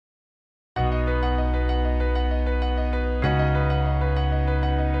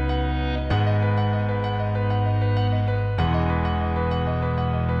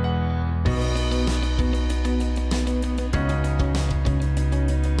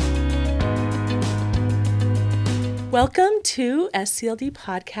Welcome to SCLD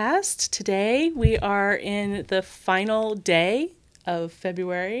Podcast. Today we are in the final day of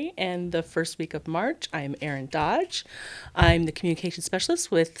February and the first week of March. I'm Erin Dodge. I'm the Communication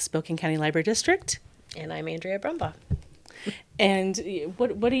Specialist with Spokane County Library District. And I'm Andrea Brumbaugh. And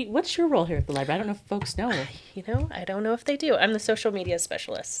what's your role here at the library? I don't know if folks know. I don't know if they do. I'm the social media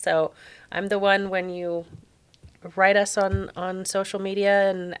specialist. So I'm the one when you write us on social media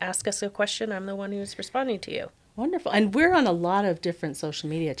and ask us a question, I'm the one who's responding to you. Wonderful. And we're on a lot of different social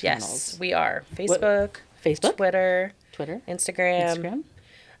media channels. Yes, we are. Facebook, Twitter, Instagram.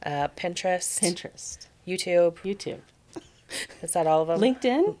 Pinterest, YouTube. Is that all of them?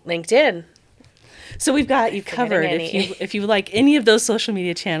 LinkedIn. So we've got you covered. If you like any of those social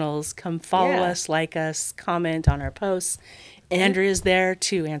media channels, come follow us, like us, comment on our posts. Andrea's there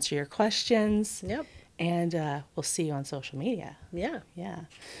to answer your questions. Yep. And we'll see you on social media. Yeah.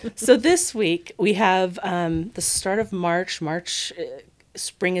 So this week we have the start of March.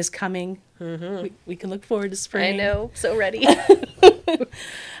 Spring is coming. Mm-hmm. We can look forward to spring. I know. So ready.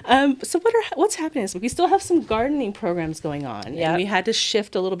 So what's happening this week? We still have some gardening programs going on. Yeah. And we had to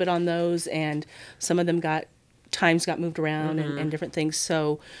shift a little bit on those, and some of them times got moved around and different things.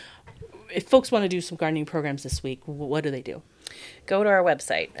 So if folks want to do some gardening programs this week, what do they do? Go to our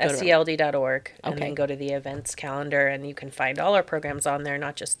website, scld.org, and then go to the events calendar, and you can find all our programs on there,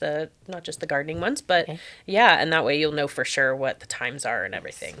 not just the gardening ones, but and that way you'll know for sure what the times are and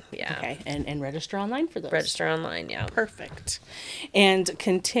everything. Yeah. Okay, and register online for those. Register online, yeah. Perfect. And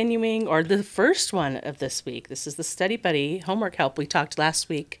continuing, or the first one of this week, this is the Study Buddy homework help. We talked last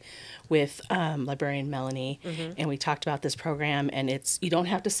week with librarian Melanie, and we talked about this program, and you don't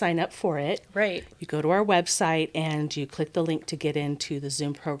have to sign up for it. Right. You go to our website and you click the link to get into the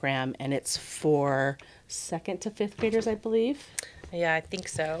Zoom program, and it's for 2nd to 5th graders, I believe. Yeah, I think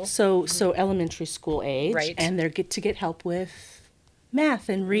so. So elementary school age, right? And they're get help with math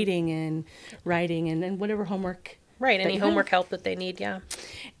and reading and writing and whatever homework. Right, any homework help that they need, yeah.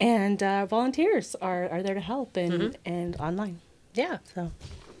 And volunteers are there to help and online. Yeah. So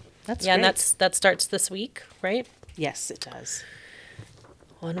that's great. And that starts this week, right? Yes, it does.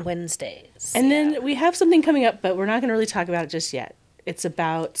 On Wednesdays. And then we have something coming up, but we're not going to really talk about it just yet. It's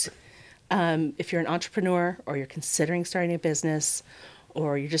about if you're an entrepreneur or you're considering starting a business,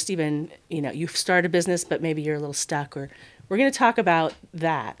 or you're just even, you've started a business, but maybe you're a little stuck. Or we're going to talk about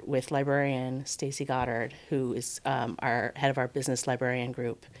that with librarian Stacy Goddard, who is our head of our business librarian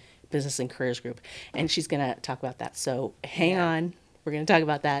group, business and careers group. And she's going to talk about that. So hang on. We're going to talk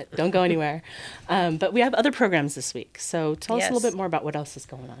about that. Don't go anywhere. But we have other programs this week. So tell us a little bit more about what else is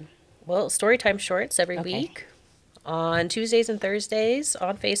going on. Well, Storytime Shorts every week on Tuesdays and Thursdays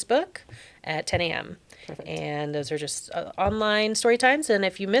on Facebook at 10 a.m. Perfect. And those are just online story times. And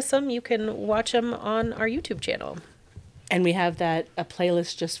if you miss them, you can watch them on our YouTube channel. And we have a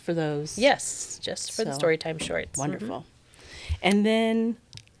playlist just for those. Yes, just for the Storytime Shorts. Wonderful. And then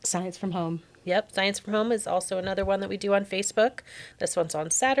Science from Home. Yep, Science from Home is also another one that we do on Facebook. This one's on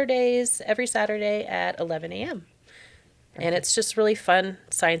Saturdays, every Saturday at 11 a.m. And it's just really fun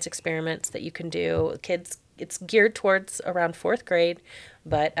science experiments that you can do. Kids, it's geared towards around 4th grade,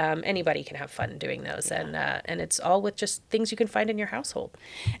 but anybody can have fun doing those. Yeah. And it's all with just things you can find in your household.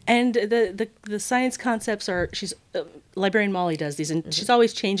 And the science concepts librarian Molly does these, and she's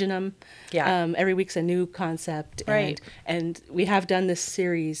always changing them. Yeah. Every week's a new concept. Right. And we have done this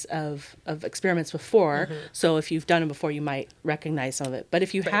series of experiments before, so if you've done them before, you might recognize some of it. But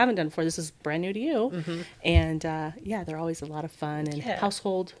if you haven't done it before, this is brand new to you. And they're always a lot of fun and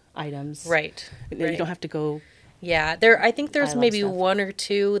household items. Right. You don't have to go. Yeah, I think there's maybe one or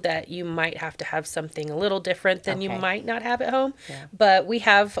two that you might have to have something a little different than you might not have at home. Yeah. But we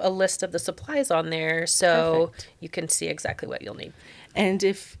have a list of the supplies on there, so you can see exactly what you'll need. And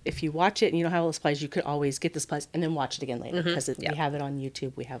if you watch it and you don't have all the supplies, you could always get the supplies and then watch it again later, because we have it on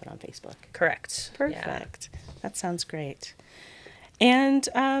YouTube, we have it on Facebook. Correct. Perfect. Yeah. That sounds great. And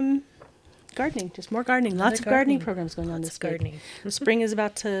gardening, just more gardening. Lots of gardening programs going on this week. Spring is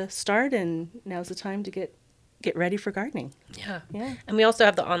about to start, and now's the time to get ready for gardening. Yeah. And we also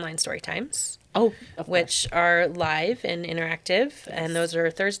have the online story times. Oh, which are live and interactive, and those are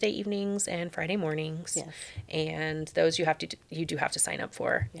Thursday evenings and Friday mornings. Yes. And those you do have to sign up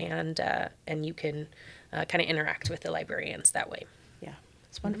for, and you can kind of interact with the librarians that way. Yeah,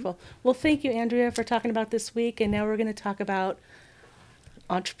 it's wonderful. Well, thank you, Andrea, for talking about this week, and now we're going to talk about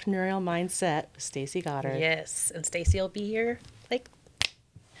entrepreneurial mindset with Stacy Goddard. Yes, and Stacy will be here.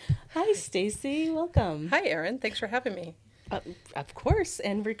 Hi, Stacy. Welcome. Hi, Erin. Thanks for having me. Of course.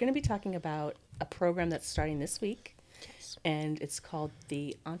 And we're going to be talking about a program that's starting this week. Yes. And it's called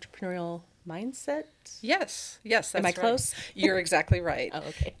the Entrepreneurial mindset. Yes, yes, Am that's I right. close? You're exactly right. Oh,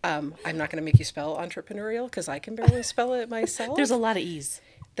 okay. I'm not going to make you spell entrepreneurial because I can barely spell it There's a myself. lot of E's.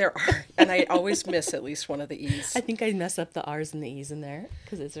 There are, and I always miss at least one of the I E's. think I mess up the R's and the E's in there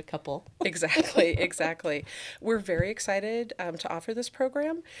because there's a couple. Exactly, exactly. We're very excited to offer this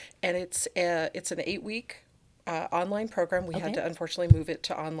program, and it's an 8 week online program. We had Okay. to unfortunately move it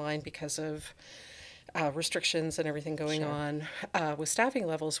to online because of restrictions and everything going Sure. on with staffing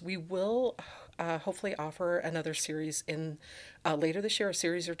levels. We will hopefully offer another series in later this year, a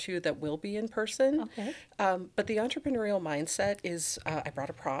series or two that will be in person. Okay. But the entrepreneurial mindset is, I brought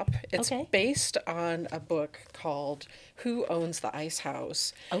a prop. It's Okay. based on a book called Who Owns the Ice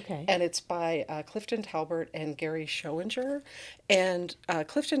House? Okay. And it's by Clifton Talbert and Gary Schoeninger. And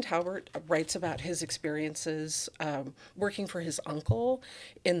Clifton Talbert writes about his experiences working for his uncle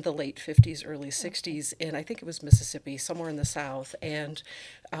in the late 50s, early 60s in, I think it was Mississippi, somewhere in the South, and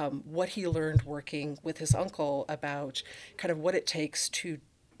what he learned working with his uncle about kind of what it takes to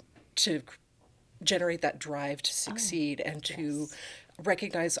generate that drive to succeed and to yes.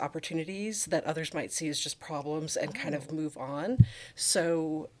 recognize opportunities that others might see as just problems and kind of move on.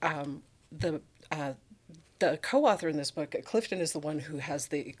 So the the co-author in this book, Clifton, is the one who has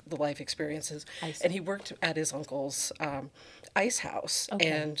the life experiences, I see. and he worked at his uncle's ice house Okay.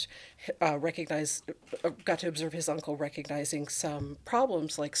 and got to observe his uncle recognizing some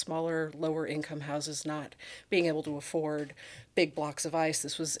problems like smaller, lower income houses not being able to afford big blocks of ice.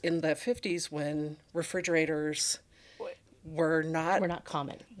 This was in the 50s when refrigerators were not We're not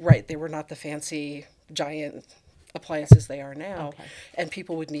common. right. They were not the fancy giant appliances they are now, Okay. and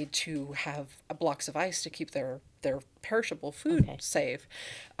people would need to have blocks of ice to keep their perishable food Okay. safe.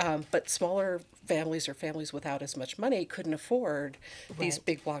 But smaller families or families without as much money couldn't afford these Right.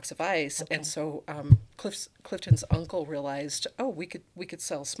 big blocks of ice, Okay. and so Clifton's uncle realized, oh, we could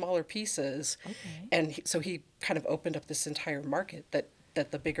sell smaller pieces, Okay. and so he kind of opened up this entire market that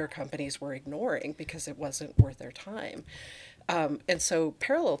the bigger companies were ignoring because it wasn't worth their time. And so,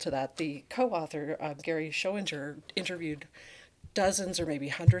 parallel to that, the co-author, Gary Schoeninger, interviewed dozens or maybe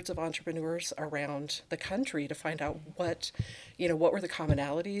hundreds of entrepreneurs around the country to find out what were the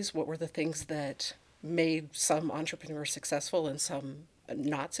commonalities, what were the things that made some entrepreneurs successful and some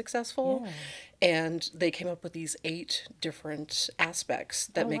not successful. Yeah. And they came up with these 8 different aspects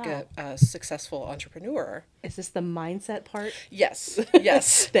that Oh, make wow. a successful entrepreneur. Is this the mindset part? Yes,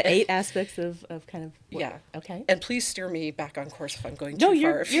 yes. The 8 aspects of kind of Yeah. Okay. And please steer me back on course if I'm going No, too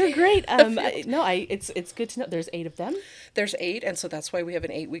far. you're great. It's good to know. There's 8 of them. There's 8, and so that's why we have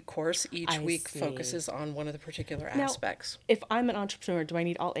an 8 week course. Each I week see. focuses on one of the particular Now, aspects. if I'm an entrepreneur, do I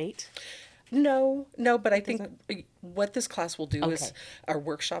need all 8? No, but I think what this class will do is, Okay. our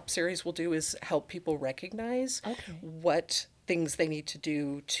workshop series will do is help people recognize Okay. what things they need to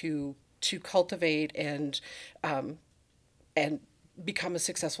do to cultivate and become a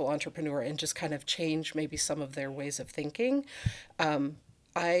successful entrepreneur and just kind of change maybe some of their ways of thinking.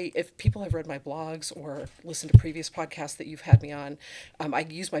 If people have read my blogs or listened to previous podcasts that you've had me on, I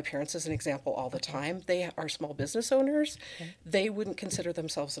use my parents as an example all the time. They are small business owners. They wouldn't consider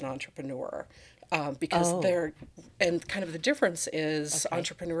themselves an entrepreneur because Oh. and kind of the difference is Okay.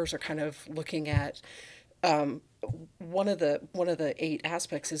 entrepreneurs are kind of looking at one of the 8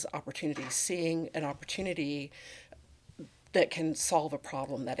 aspects is opportunity, seeing an opportunity that can solve a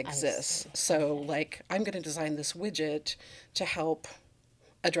problem that exists. see. So, like, I'm going to design this widget to help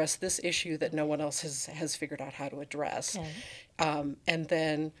address this issue that no one else has figured out how to address. Okay. And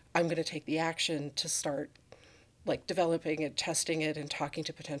then I'm going to take the action to start like developing it, testing it, and talking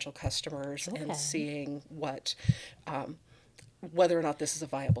to potential customers Okay. and seeing whether or not this is a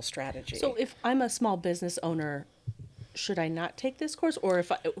viable strategy. So if I'm a small business owner, should I not take this course, or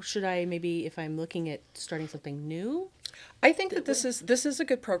should I maybe if I'm looking at starting something new? I think that this is a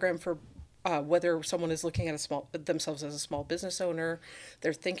good program for whether someone is looking at themselves as a small business owner,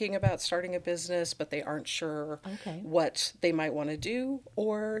 they're thinking about starting a business, but they aren't sure Okay. what they might want to do,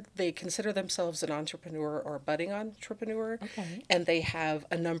 or they consider themselves an entrepreneur or a budding entrepreneur, Okay. and they have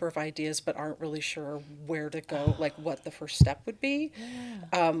a number of ideas but aren't really sure where to go, like what the first step would be.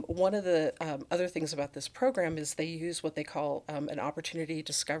 One of the other things about this program is they use what they call an opportunity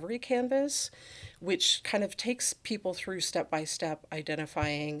discovery canvas, which kind of takes people through step by step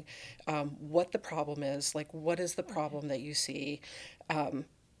identifying what the problem is, like what is the problem that you see,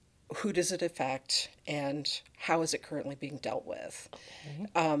 who does it affect, and how is it currently being dealt with.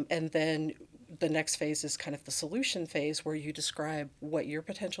 And then the next phase is kind of the solution phase, where you describe what your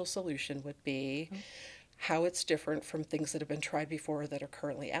potential solution would be, how it's different from things that have been tried before that are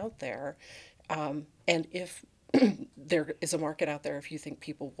currently out there, and if there is a market out there if you think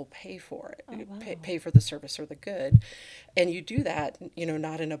people will pay for it, Oh, wow. pay for the service or the good. And you do that,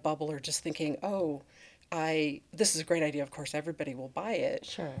 not in a bubble or just thinking, oh, this is a great idea. Of course, everybody will buy it.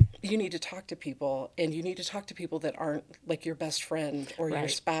 Sure. You need to talk to people, and you need to talk to people that aren't like your best friend or your Right.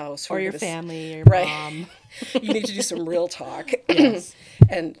 spouse Or who are your gonna family, or your right. mom. You need to do some real talk. Yes.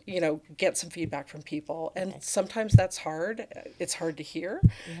 And get some feedback from people, and sometimes that's hard. It's hard to hear,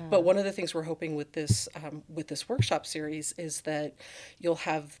 but one of the things we're hoping with this workshop series is that you'll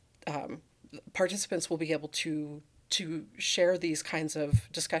have participants will be able to share these kinds of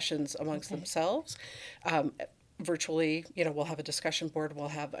discussions amongst themselves. Virtually, we'll have a discussion board. We'll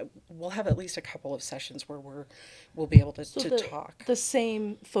have at least a couple of sessions where we'll be able to talk. The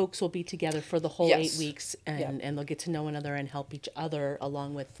same folks will be together for the whole Yes. 8 weeks, and they'll get to know one another and help each other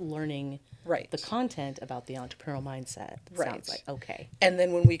along with learning Right. the content about the entrepreneurial mindset. Right. Sounds like, okay. And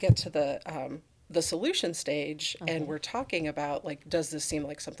then when we get to the solution stage and we're talking about, like, does this seem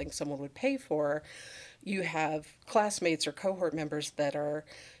like something someone would pay for? You have classmates or cohort members that are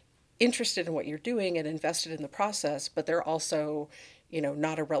interested in what you're doing and invested in the process, but they're also,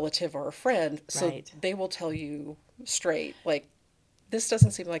 not a relative or a friend. So Right. they will tell you straight, like, this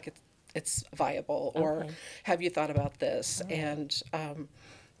doesn't seem like it's viable, or Okay. have you thought about this?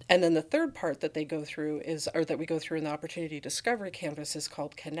 And then the third part that they go through that we go through in the Opportunity Discovery Canvas is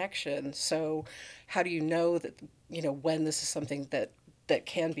called connection. So how do you know that, when this is something that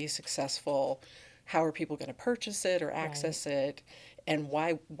can be successful? How are people going to purchase it or access it? And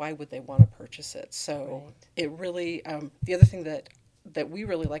why would they want to purchase it? So Right. it really, the other thing that we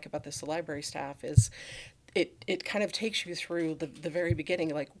really like about this, the library staff, is it kind of takes you through the very beginning,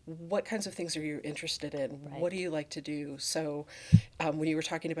 like, what kinds of things are you interested in? Right. What do you like to do? So when you were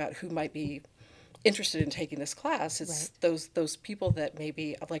talking about who might be interested in taking this class, it's those people that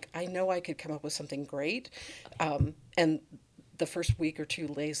maybe, like, I know I could come up with something great. And the first week or two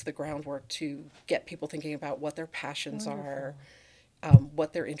lays the groundwork to get people thinking about what their passions are,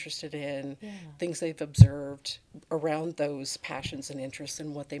 what they're interested in, things they've observed around those passions and interests,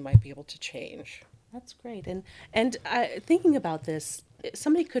 and what they might be able to change. That's great. And thinking about this,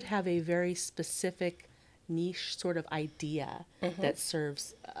 somebody could have a very specific niche sort of idea that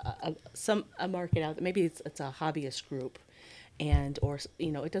serves a market out. Maybe it's a hobbyist group, or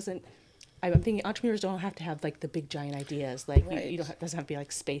it doesn't. I'm thinking entrepreneurs don't have to have like the big giant ideas. Like Right. you don't. It doesn't have to be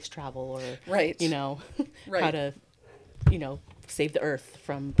like space travel or Right. how Right. to save the earth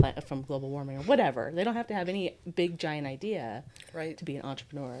from global warming or whatever. They don't have to have any big giant idea Right. to be an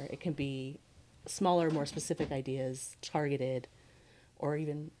entrepreneur. It can be smaller, more specific ideas, targeted, or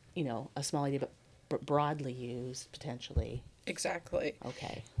even a small idea but broadly used potentially. Exactly.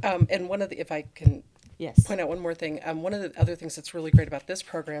 Okay. And if I can Yes. point out one more thing, one of the other things that's really great about this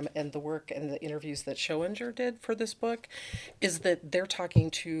program and the work and the interviews that Schoeninger did for this book is that they're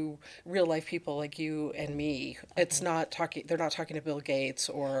talking to real life people like you and me. They're not talking to Bill Gates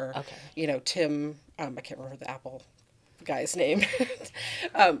or Tim, I can't remember the Apple guy's name.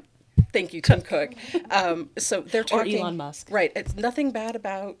 Thank you, Tim Cook. So they're talking, Elon Musk. right? It's nothing bad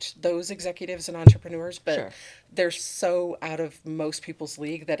about those executives and entrepreneurs, but Sure. they're so out of most people's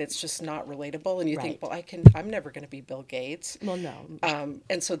league that it's just not relatable. And you think, Right. well, I'm never going to be Bill Gates. Well, no.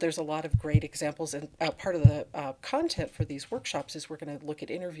 And so there's a lot of great examples. And part of the content for these workshops is we're going to look at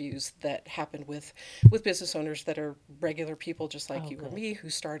interviews that happened with business owners that are regular people just like you or good. me, who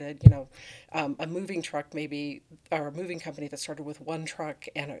started, a moving truck maybe, or a moving company that started with one truck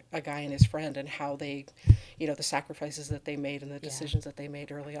and a guy and his friend, and how they, the sacrifices that they made and the decisions that they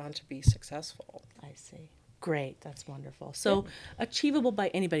made early on to be successful. I see. Great. That's wonderful. So achievable by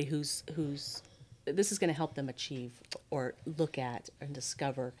anybody who's this is going to help them achieve or look at and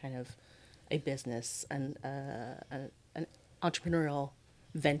discover kind of a business and an entrepreneurial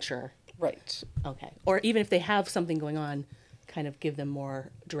venture. Right. Okay. Or even if they have something going on, kind of give them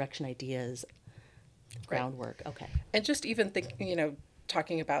more direction, ideas, groundwork. Okay. And just even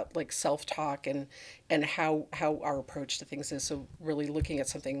talking about like self-talk and how our approach to things is. So really looking at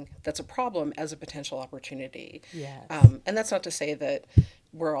something that's a problem as a potential opportunity. Yes. And that's not to say that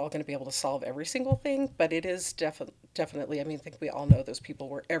we're all going to be able to solve every single thing, but it is definitely, I think we all know those people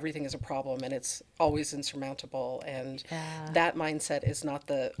where everything is a problem and it's always insurmountable. And that mindset is not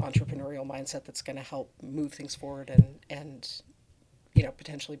the entrepreneurial mindset that's going to help move things forward and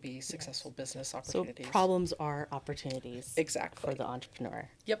potentially be successful business opportunities. So problems are opportunities. Exactly. For the entrepreneur.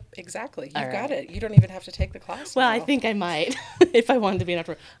 Yep, exactly. You've All got right. it. You don't even have to take the class. Well, now. I think I might if I wanted to be an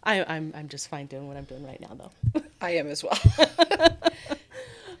entrepreneur. I'm just fine doing what I'm doing right now, though. I am as well.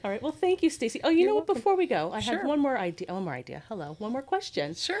 All right. Well, thank you, Stacy. Oh, you know what? welcome. Before we go, I have Sure. one more idea. One more idea. Hello. One more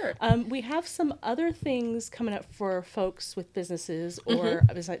question. Sure. We have some other things coming up for folks with businesses or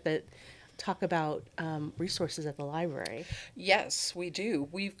besides that talk about resources at the library. Yes, we do.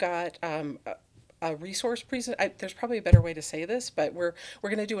 We've got a resource present. There's probably a better way to say this, but we're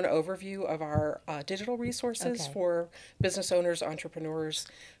going to do an overview of our digital resources Okay. for business owners, entrepreneurs,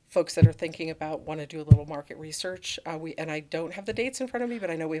 folks that are thinking about want to do a little market research. And I don't have the dates in front of me, but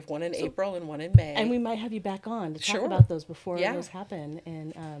I know we have one in April and one in May. And we might have you back on to talk Sure. about those before Yeah. those happen.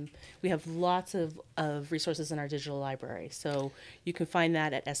 And we have lots of resources in our digital library. So you can find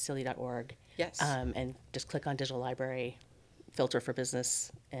that at scld.org. Yes. And just click on digital library, filter for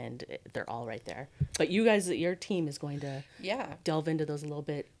business, and they're all right there. But you guys, your team is going to Yeah. delve into those a little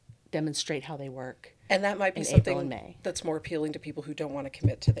bit, demonstrate how they work. And that might be in April something and May. that's more appealing to people who don't want to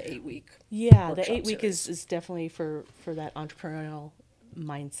commit to the 8-week. Yeah, the workshop 8-week series. is definitely for that entrepreneurial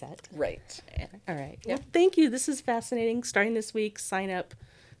mindset. Right. All right. Yeah. Well, thank you. This is fascinating. Starting this week, sign up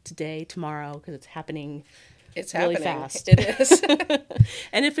today, tomorrow, because it's happening It's really happening. fast. It is.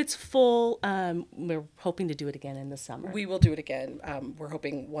 And if it's full, we're hoping to do it again in the summer. We will do it again. We're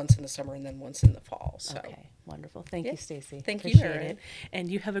hoping once in the summer and then once in the fall. So Okay, wonderful. Thank Yeah. you, Stacy. Thank you, Appreciate Erin. it.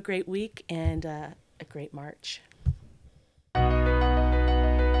 And you have a great week and a great March.